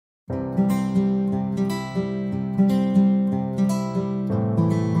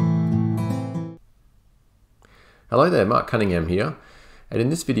Hello there, Mark Cunningham here, and in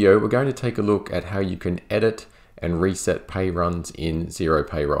this video we're going to take a look at how you can edit and reset pay runs in Xero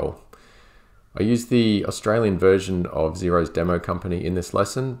Payroll. I use the Australian version of Xero's demo company in this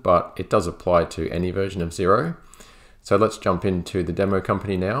lesson, but it does apply to any version of Xero. So let's jump into the demo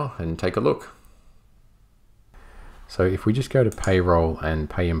company now and take a look. So if we just go to Payroll and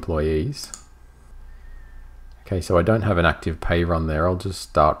Pay Employees. Okay, so I don't have an active pay run there, I'll just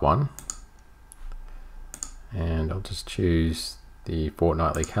start one. And I'll just choose the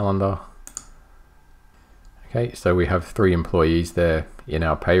fortnightly calendar. Okay, so we have 3 employees there in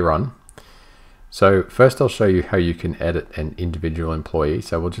our pay run. So first I'll show you how you can edit an individual employee.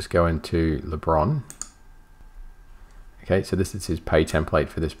 So we'll just go into LeBron. Okay, so this is his pay template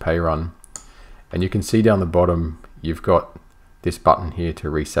for this pay run. And you can see down the bottom, you've got this button here to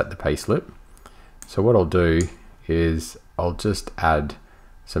reset the pay slip. So what I'll do is I'll just add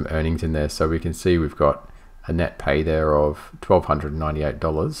some earnings in there. So we can see we've got a net pay there of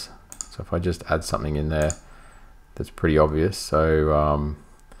 $1,298. So if I just add something in there that's pretty obvious, so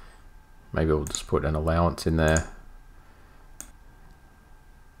maybe we'll just put an allowance in there,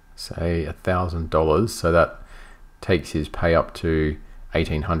 say $1,000, so that takes his pay up to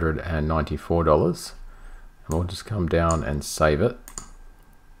 $1,894, and we'll just come down and save it,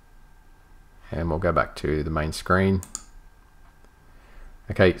 and we'll go back to the main screen.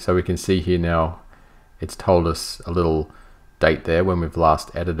 Okay, so we can see here now it's told us a little date there when we've last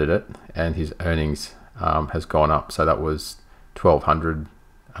edited it, and his earnings has gone up. So that was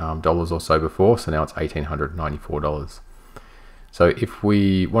 $1,200 or so before, so now it's $1,894. So if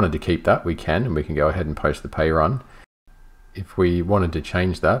we wanted to keep that, we can, and we can go ahead and post the pay run. If we wanted to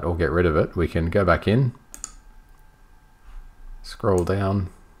change that or get rid of it, we can go back in, scroll down,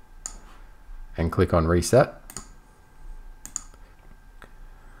 and click on reset.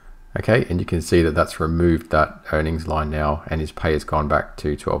 Okay, and you can see that that's removed that earnings line now, and his pay has gone back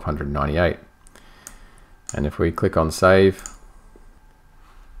to $1,298. And if we click on save,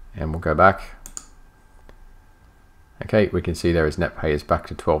 and we'll go back, okay, we can see there his net pay is back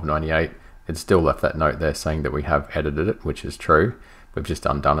to $1,298. It's still left that note there saying that we have edited it, which is true. We've just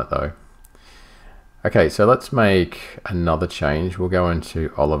undone it though. Okay, so let's make another change. We'll go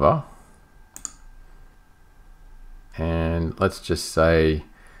into Oliver, and let's just say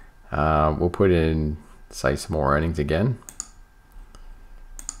we'll put in, say, some more earnings again.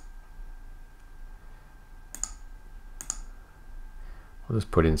 We'll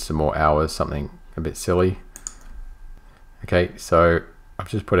just put in some more hours, something a bit silly. Okay, so I've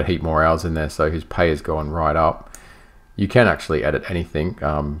just put a heap more hours in there, so his pay has gone right up. You can actually edit anything.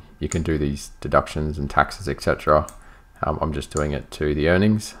 You can do these deductions and taxes, etc. I'm just doing it to the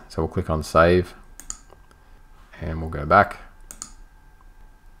earnings. So we'll click on save, and we'll go back.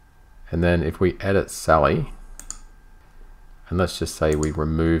 And then if we edit Sally, and let's just say we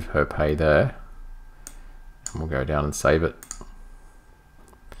remove her pay there, and we'll go down and save it.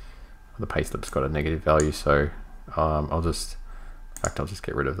 The payslip's got a negative value, so I'll just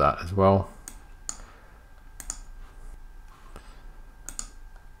get rid of that as well.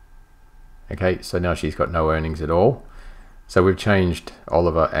 Okay, so now she's got no earnings at all. So we've changed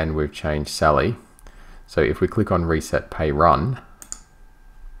Oliver and we've changed Sally. So if we click on reset pay run,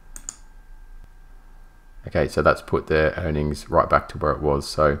 okay, so that's put their earnings right back to where it was.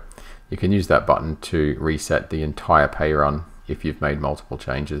 So you can use that button to reset the entire pay run if you've made multiple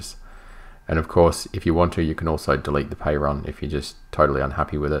changes. And of course, if you want to, you can also delete the pay run if you're just totally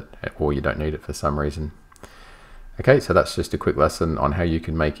unhappy with it or you don't need it for some reason. Okay, so that's just a quick lesson on how you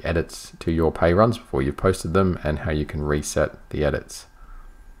can make edits to your pay runs before you've posted them, and how you can reset the edits.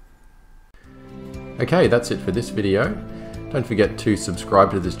 Okay, that's it for this video. Don't forget to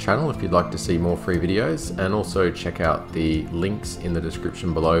subscribe to this channel if you'd like to see more free videos, and also check out the links in the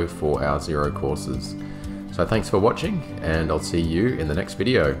description below for our Xero courses. So thanks for watching, and I'll see you in the next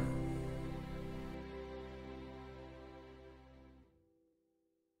video.